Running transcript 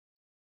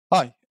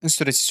Hi, in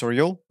today's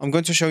tutorial, I'm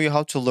going to show you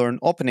how to learn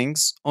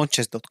openings on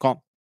chess.com.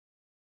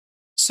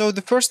 So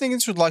the first thing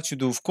that you'd like to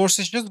do, of course,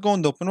 is just go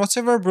and open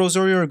whatever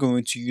browser you're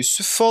going to use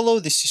to follow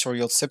this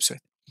tutorial steps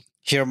with.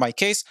 Here in my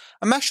case,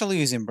 I'm actually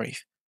using Brave.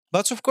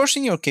 But of course,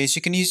 in your case,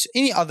 you can use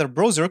any other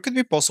browser could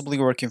be possibly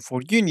working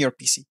for you in your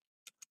PC.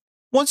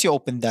 Once you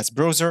open that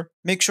browser,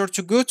 make sure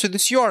to go to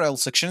this URL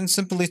section and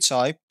simply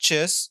type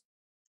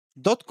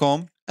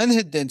chess.com and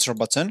hit the enter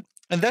button,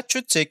 and that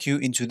should take you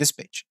into this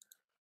page.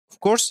 Of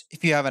course,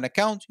 if you have an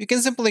account, you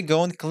can simply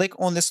go and click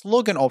on this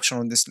login option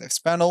on this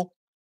left panel.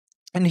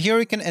 And here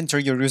you can enter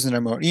your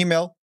username or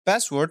email,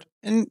 password,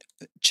 and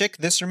check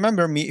this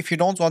remember me if you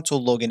don't want to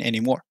log in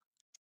anymore.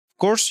 Of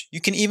course, you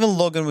can even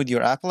log in with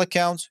your Apple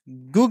account,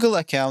 Google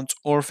account,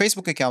 or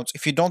Facebook account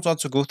if you don't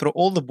want to go through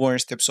all the boring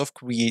steps of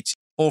creating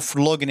or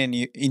logging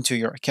into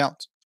your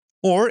account.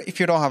 Or if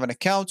you don't have an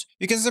account,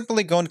 you can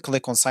simply go and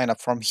click on sign up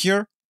from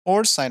here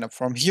or sign up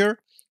from here.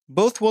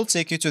 Both will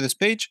take you to this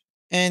page.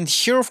 And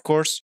here, of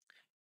course,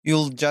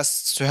 you'll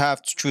just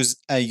have to choose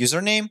a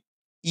username,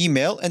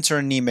 email, enter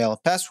an email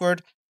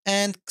password,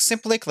 and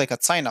simply click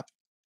at sign up.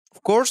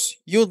 Of course,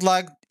 you'd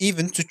like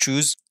even to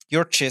choose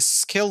your chess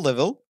skill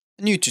level,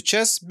 new to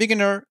chess,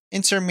 beginner,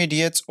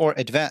 intermediate, or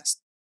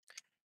advanced.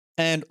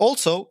 And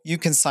also, you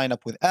can sign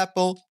up with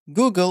Apple,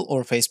 Google,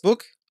 or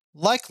Facebook,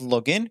 like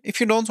login if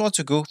you don't want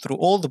to go through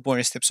all the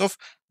boring steps of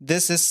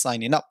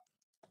signing up.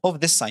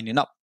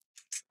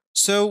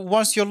 So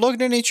once you're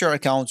logged in into your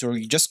account or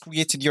you just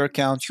created your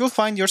account, you'll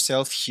find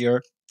yourself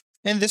here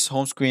in this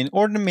home screen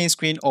or the main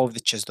screen of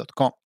the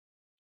chess.com.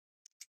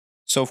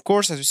 So of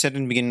course, as we said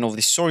in the beginning of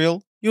this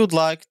tutorial, you would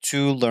like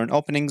to learn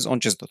openings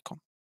on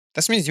chess.com.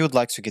 This means you would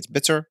like to get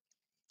better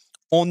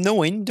on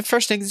knowing the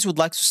first things you would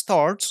like to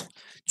start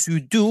to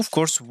do, of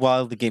course,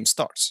 while the game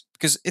starts.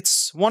 Because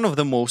it's one of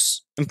the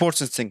most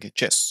important things in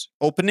chess.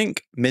 Opening,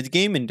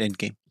 mid-game, and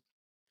end-game.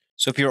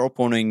 So if your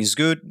opening is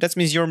good, that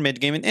means your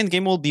mid-game and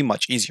end-game will be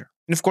much easier.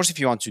 And of course, if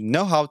you want to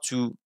know how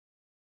to,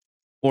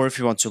 or if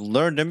you want to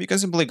learn them, you can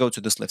simply go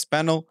to this left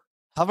panel,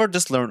 hover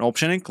this learn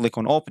option and click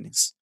on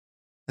openings.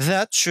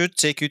 That should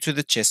take you to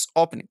the chess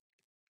opening.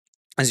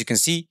 As you can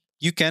see,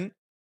 you can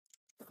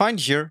find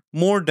here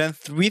more than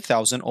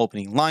 3,000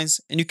 opening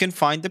lines, and you can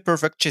find the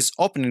perfect chess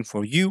opening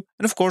for you,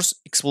 and of course,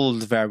 explore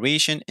the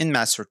variation in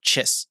master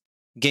chess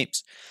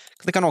games.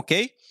 Click on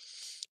OK.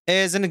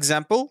 As an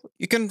example,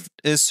 you can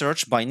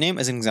search by name.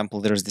 As an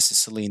example, there's the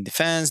Sicilian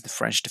defense, the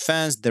French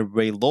defense, the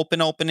rail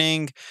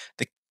opening,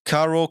 the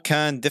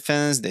Caro-Can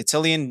defense, the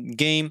Italian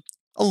game,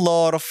 a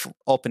lot of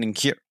opening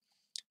here.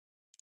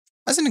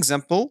 As an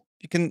example,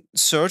 you can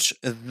search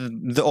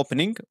the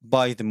opening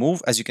by the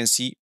move. As you can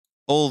see,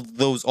 all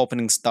those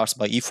openings starts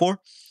by e4.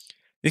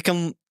 You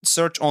can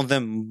search on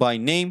them by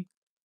name,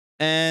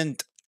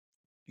 and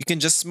you can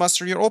just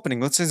master your opening.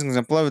 Let's say, as an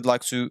example, I would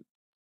like to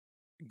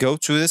go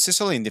to the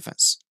Sicilian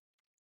defense.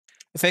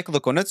 If I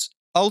click on it,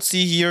 I'll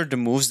see here the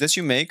moves that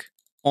you make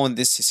on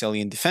this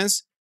Sicilian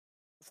defense.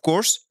 Of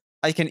course,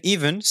 I can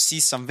even see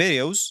some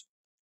videos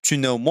to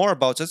know more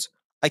about it.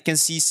 I can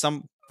see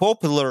some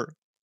popular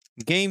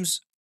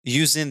games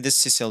using this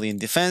Sicilian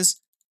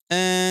defense,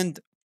 and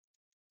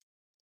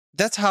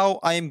that's how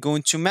I am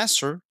going to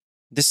master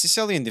the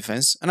Sicilian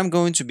defense, and I'm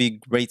going to be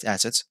great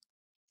at it.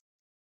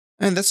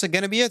 And that's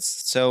gonna be it.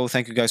 So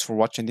thank you guys for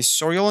watching this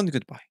tutorial, and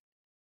goodbye.